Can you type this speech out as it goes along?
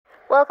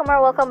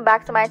Welcome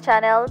back to my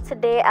channel.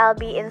 Today I'll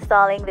be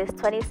installing this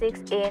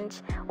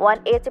 26-inch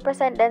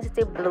 180%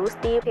 density blue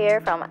sleeve here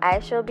from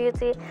Ishow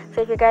Beauty.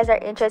 So if you guys are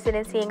interested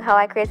in seeing how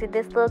I created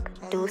this look,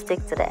 do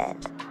stick to the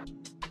end.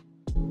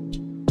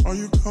 Are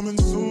you coming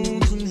soon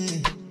to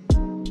me?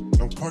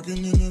 No parking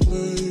in the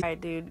lane.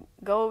 Alright, dude,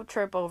 go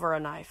trip over a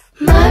knife.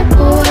 My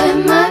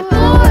boy, my boy,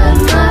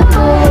 my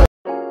boy.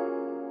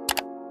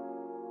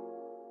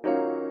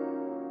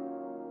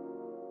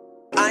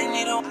 I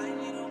need a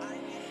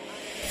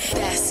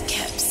Best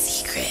kept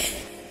secret.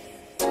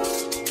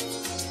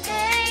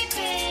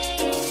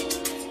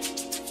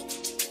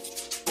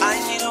 I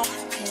need a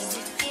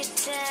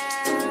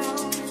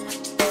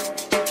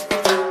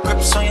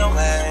grips on your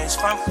waist,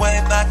 front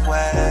way, back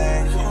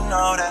way. You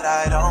know that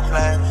I don't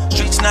play.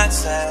 Streets not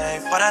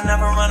safe, but I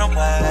never run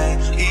away,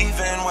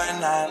 even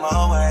when I'm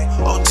away.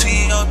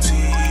 OT, OT,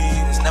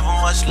 there's never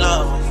much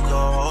love when we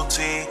go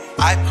OT.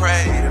 I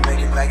pray to make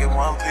it back in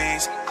one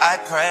piece. I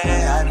pray,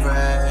 I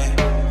pray.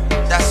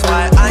 That's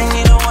why I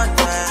need a one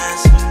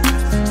dance.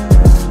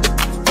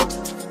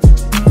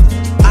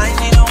 I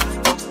need a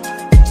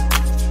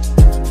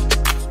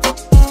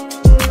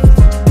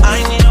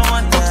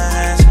one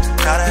dance.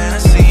 Got a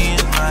Hennessy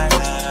in my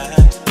hand.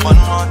 One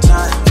more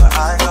time before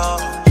I go.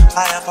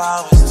 Higher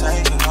powers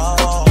taking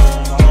hold.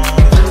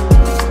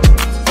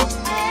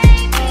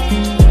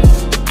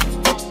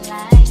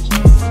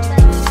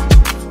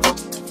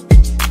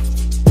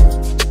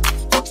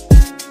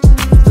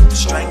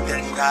 Strength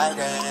and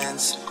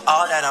guidance,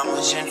 all that I'm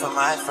wishing for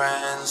my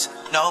friends.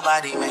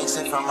 Nobody makes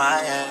it from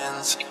my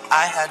ends.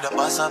 I had to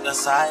bust up the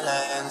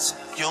silence.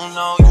 You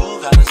know you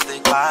gotta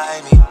stick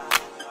by me.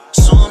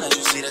 Soon as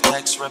you see the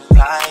text,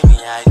 reply me.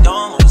 I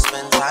don't wanna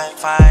spend time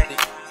fighting.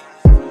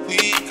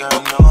 We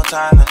got no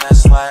time, and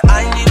that's why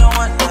I need a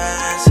one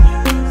dance.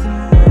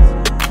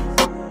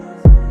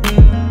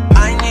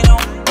 I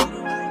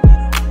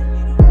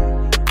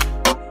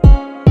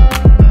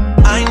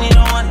need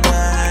a one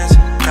dance.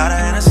 Got a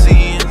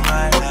Hennessy in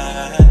my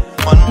hand.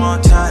 One more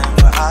time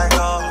before I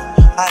go.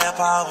 Higher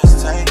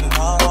powers taking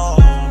hold.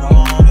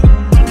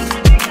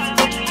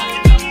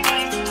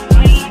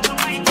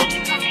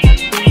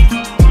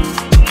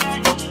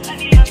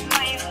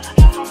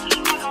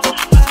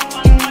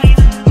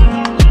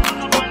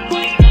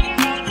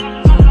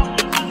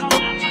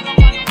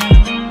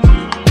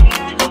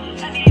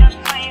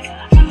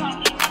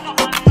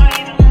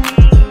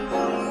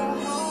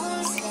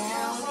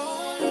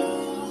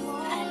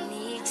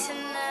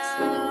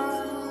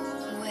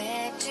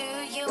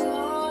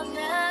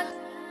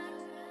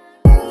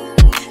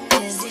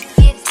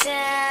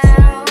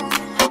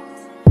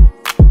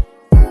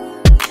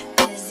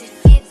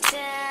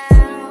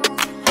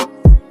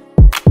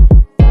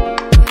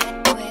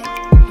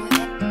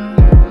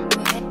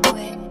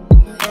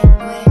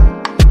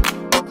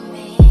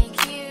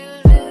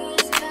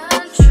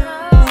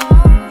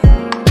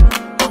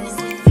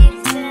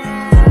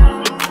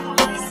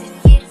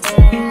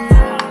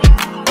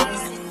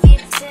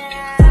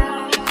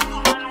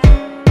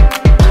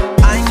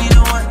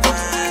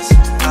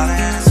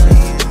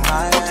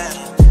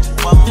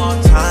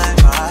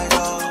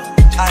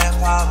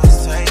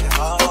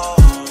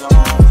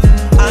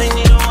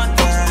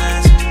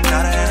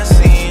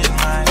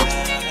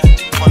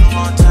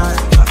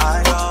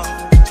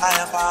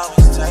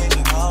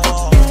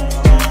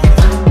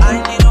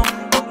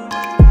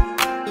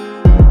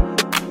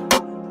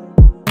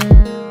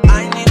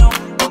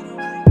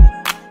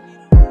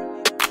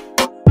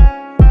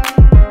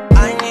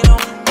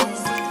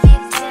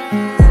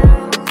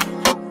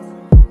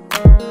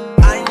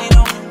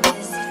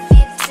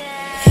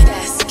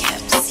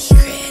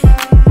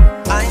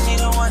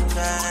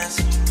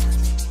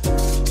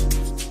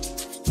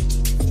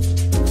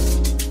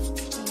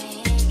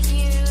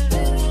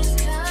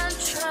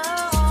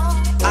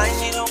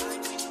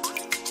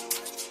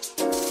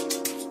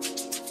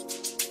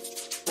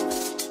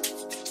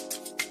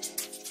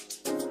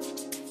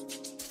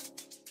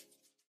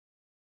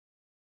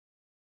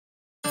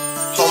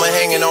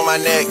 Hanging on my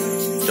neck,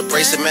 the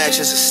bracelet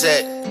matches a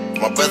set.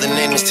 My brother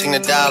name is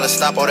 $10.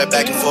 Stop all that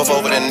back and forth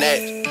over the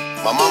net.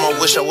 My mama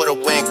wish I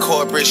would've went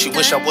corporate, she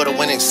wish I would've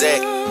went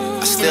exec.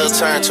 I still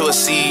turn to a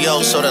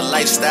CEO, so the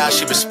lifestyle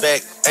she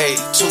respect. Ayy,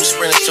 2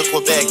 sprinters to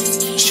Quebec,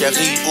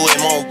 Cherie ou et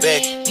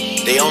Montbec.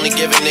 They only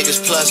giving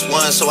niggas +1,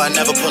 so I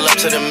never pull up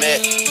to the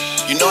Met.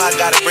 You know I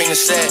gotta bring the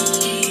set,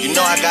 you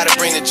know I gotta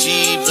bring the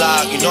G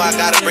block, you know I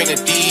gotta bring the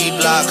D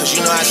block, cause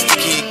you know how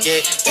sticky it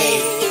get,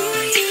 ayy.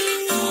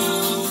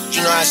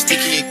 You know how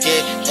sticky it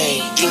get,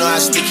 ayy. You know how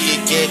sticky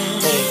it get,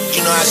 ayy.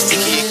 You know how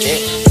sticky it get,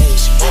 ayy.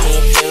 She want me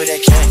to play with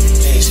that cat,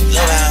 ayy. She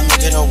love how I'm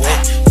making her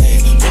wet, ayy.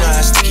 You know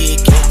how sticky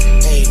it get,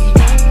 ayy.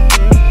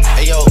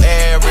 Hey yo,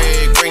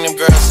 Eric, bring them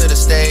girls to the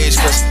stage,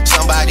 cause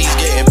somebody's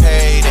getting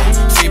paid, and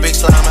free big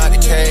slime out the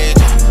cage.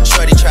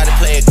 Shorty tried to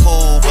play it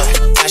cool, but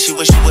now she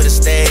wish she would've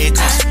stayed,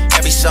 cause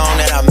every song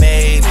that I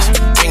made was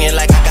ringing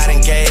like I got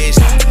engaged.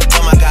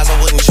 All my guys I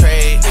wouldn't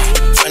trade,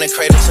 from the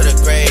cradle to the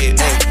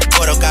grave, ayy.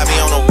 Porto got me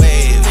on a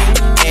wave,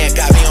 and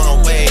got me on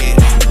a wave.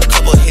 A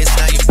couple hits,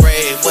 now you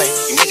brave. Wait,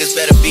 you niggas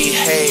better be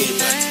behave.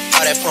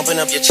 All that pumping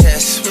up your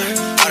chest,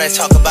 all that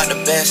talk about the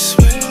best.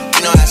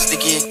 You know how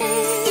sticky it.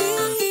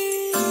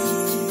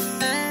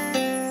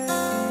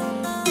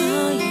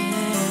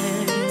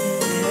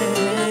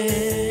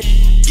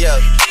 Yeah.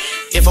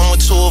 If I'm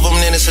with two of them,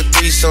 then it's a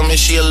threesome. If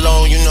she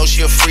alone, you know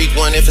she a freak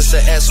one. If it's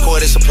an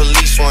escort, it's a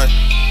police one.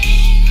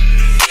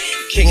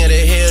 King of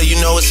the hill, you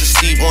know it's a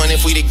steep one.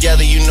 If we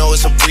together, you know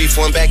it's a brief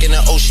one. Back in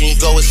the ocean, you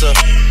go, it's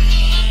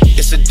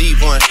a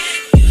deep one.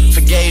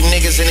 Forgave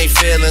niggas and they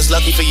feelings.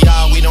 Lucky for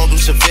y'all, we don't do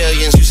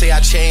civilians. You say I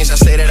changed, I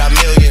say that I'm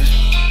million.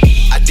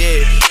 I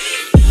did.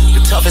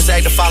 The toughest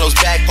act that follows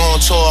back on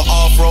tour.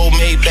 Off-road,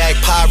 Maybach,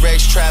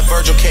 Pyrex, Trap,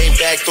 Virgil came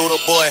back through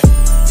the boy.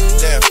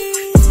 Damn.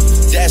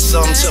 That's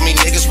something to me,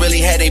 niggas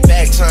really had their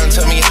back turned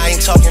to me. I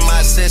ain't talking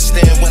my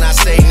assistant when I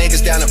say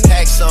niggas down to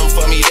pack something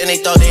for me. Then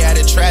they thought they had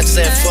a trap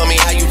set for me.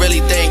 How you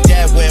really think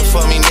that went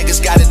for me?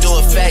 Niggas gotta do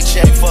a fact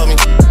check for me.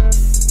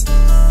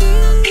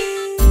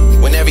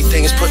 When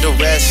everything is put to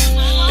rest,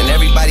 and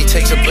everybody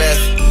takes a breath,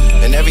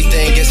 and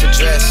everything gets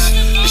addressed,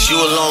 it's you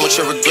alone with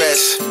your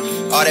regrets.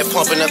 All that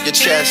pumping up your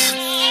chest,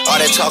 all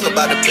that talk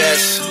about the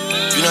best.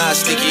 You know how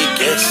sticky it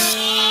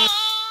gets.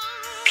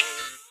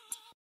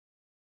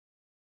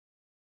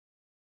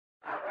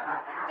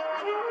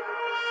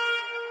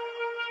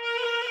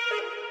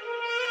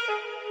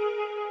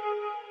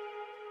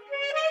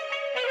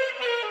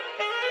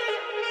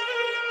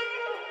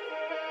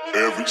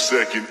 Every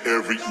second,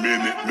 every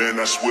minute, man,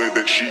 I swear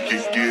that she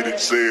can get it.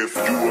 Say if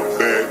you a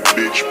bad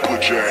bitch,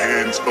 put your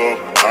hands up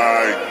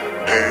high,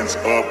 hands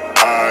up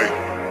high,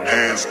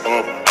 hands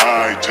up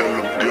high. Tell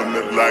them dim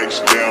the lights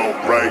down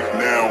right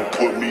now,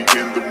 put me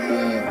in the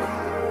mood.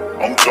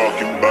 I'm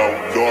talking about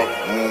dark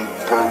room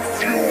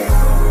perfume.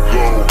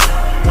 Go,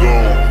 go.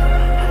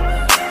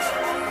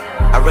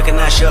 I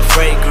recognize your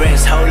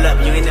fragrance, hold up,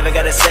 you ain't never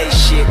gotta say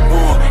shit,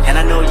 and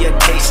I know your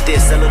taste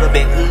is a little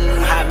bit,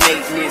 high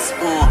maintenance,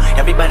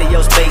 everybody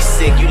else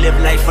basic, you live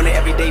life on an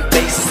everyday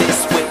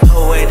basis, with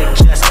poetic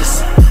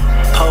justice,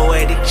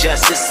 poetic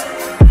justice.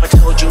 I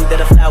told you that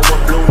a flower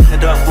bloomed in the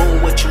dark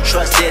room, what you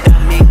trusted, I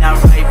mean I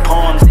write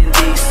poems in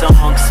these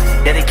songs,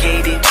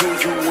 dedicated to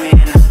you when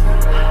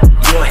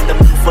you're in the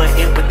mood for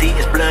empathy,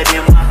 it's blood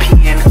in my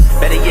pen,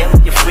 better yet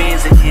with your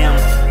friends and him,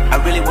 I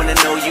really wanna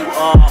know you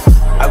all.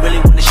 I really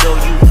wanna show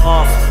you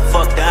off.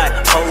 Fuck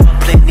that, pour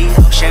up plenty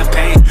of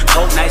champagne.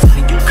 Cold nights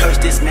when you curse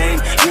this name.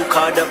 You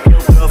called up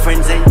your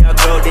girlfriends and your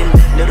girl in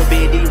that little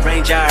bitty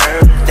range. I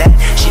heard that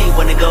she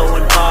wanna go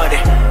and party.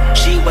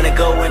 She wanna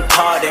go and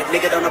party.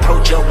 Nigga don't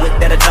approach her with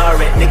that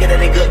Atari. Nigga that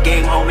ain't good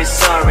game, homie,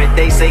 sorry.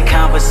 They say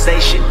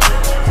conversation,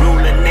 rule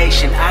a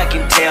nation. I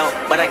can tell,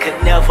 but I could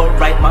never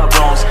right my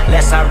wrongs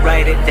unless I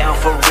write it down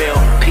for real.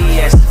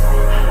 P.S.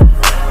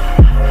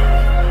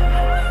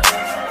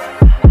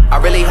 I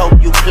really hope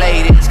you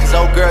play this, cause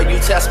oh girl, you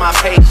test my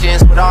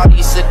patience with all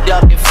these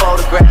seductive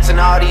photographs and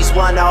all these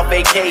one-off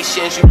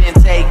vacations you've been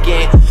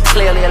taking.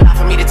 Clearly a lot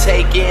for me to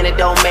take in, it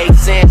don't make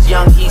sense.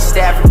 Young East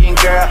African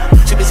girl,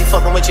 too busy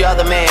fucking with your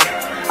other man.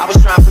 I was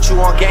trying to put you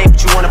on game,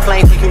 but you on a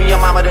plane, take you and your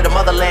mama to the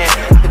motherland.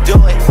 I could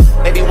do it,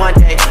 maybe one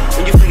day,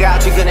 when you figure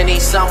out you're gonna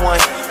need someone.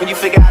 When you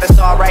figure out it's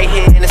all right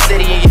here in the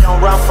city and you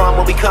don't run from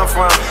where we come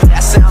from.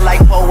 That sound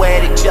like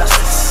poetic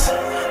justice.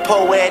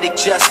 Poetic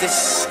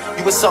justice.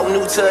 You were so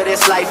new to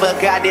this life,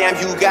 but goddamn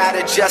you got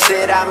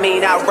adjusted. I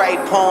mean, I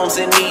write poems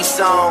in these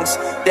songs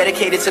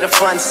dedicated to the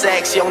fun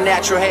sex, your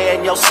natural hair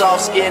and your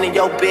soft skin and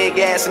your big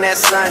ass and that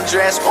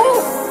sundress.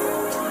 Ooh,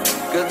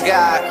 good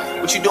God,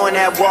 what you doing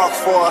that walk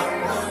for?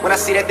 When I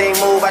see that they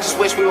move, I just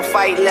wish we would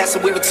fight less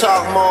and we would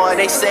talk more.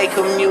 They say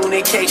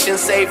communication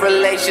save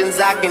relations,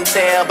 I can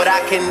tell, but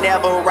I can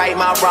never right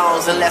my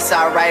wrongs unless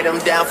I write them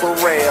down for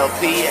real.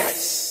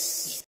 P.S.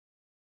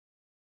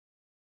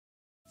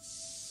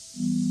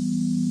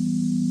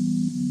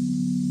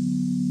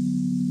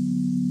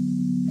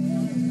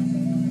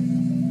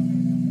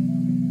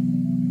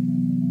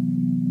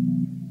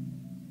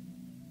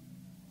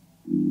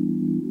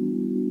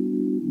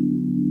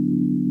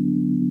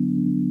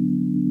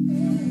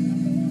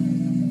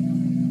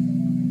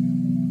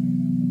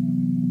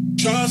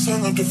 Just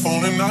hung up the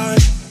phone at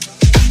night.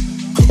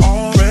 Could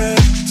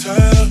already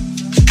tell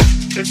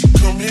that you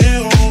coming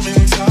home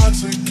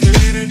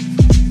intoxicated.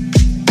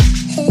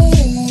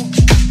 Ooh,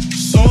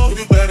 so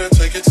you better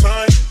take your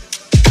time.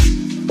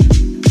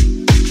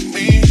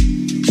 Me,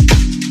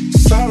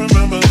 'cause I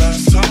remember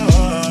last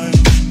time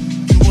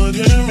you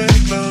wouldn't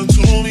make love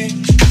to me.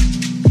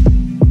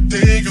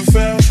 Then you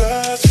fell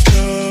fast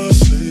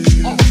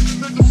asleep.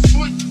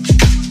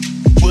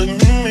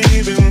 Wouldn't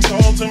even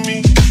talk to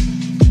me.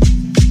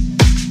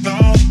 No,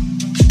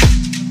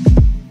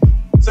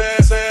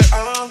 say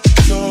I'm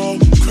so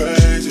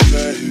crazy,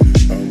 baby.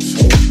 I'm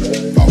so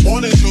crazy. I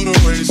wanted you to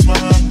raise my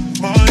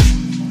mind.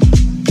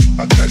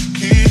 I got the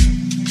keys.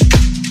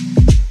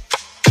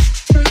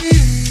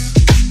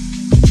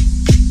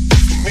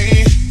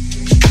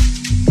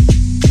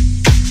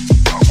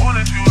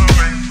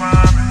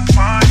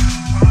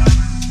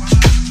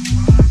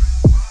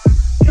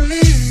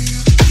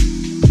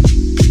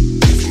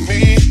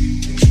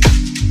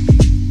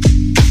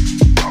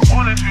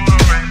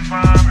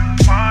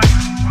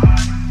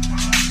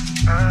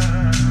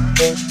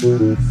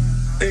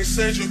 They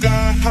said you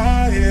got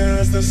high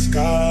as the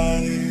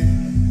sky,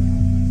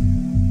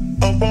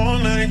 up all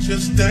night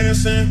just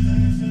dancing.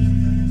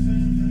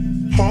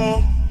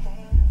 Oh,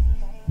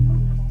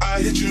 I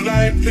hit you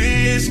like,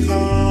 please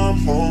come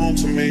home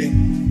to me.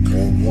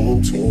 Come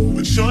home to me.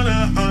 But you're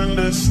not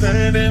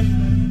understanding.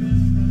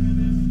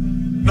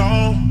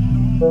 No.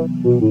 You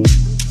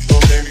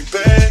gon' make me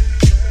beg,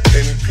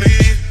 make me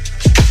plead,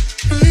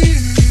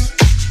 please.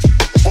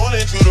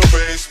 Wanted you to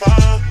raise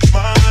my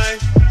mind.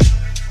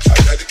 I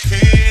got the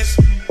keys.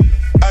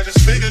 I just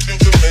figured you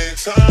could make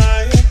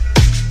time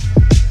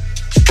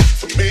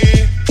for me.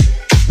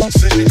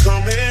 Said you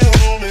coming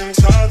home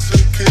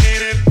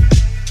intoxicated.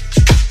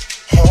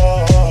 Oh,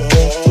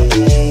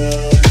 yeah.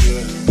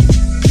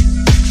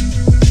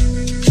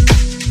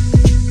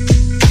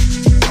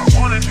 I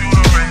wanted you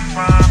to raise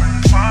my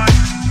mind.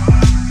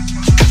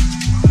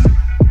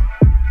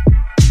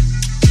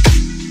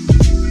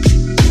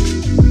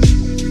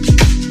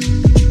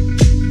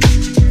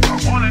 I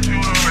wanted you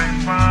to raise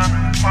my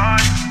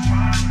mind.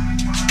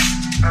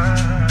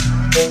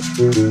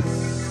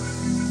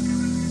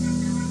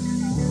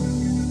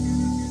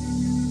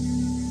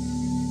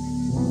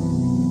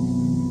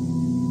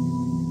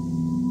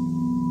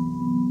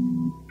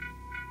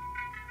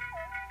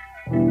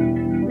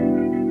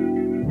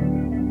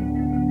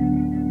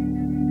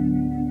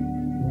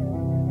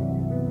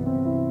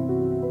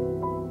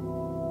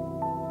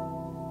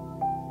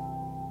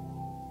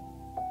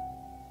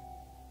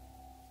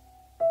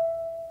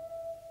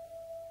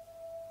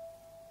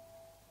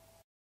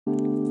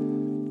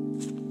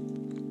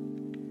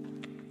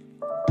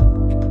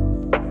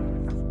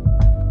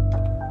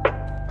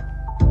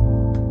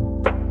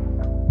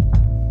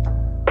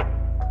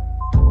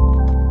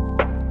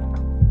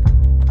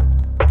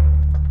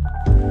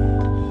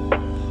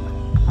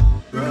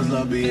 Girls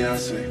love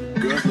Beyonce,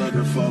 girls love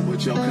to fuck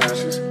with your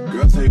conscience.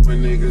 Girls hate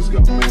when niggas go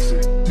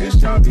missing. This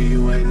job,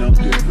 you ain't no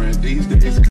different these days.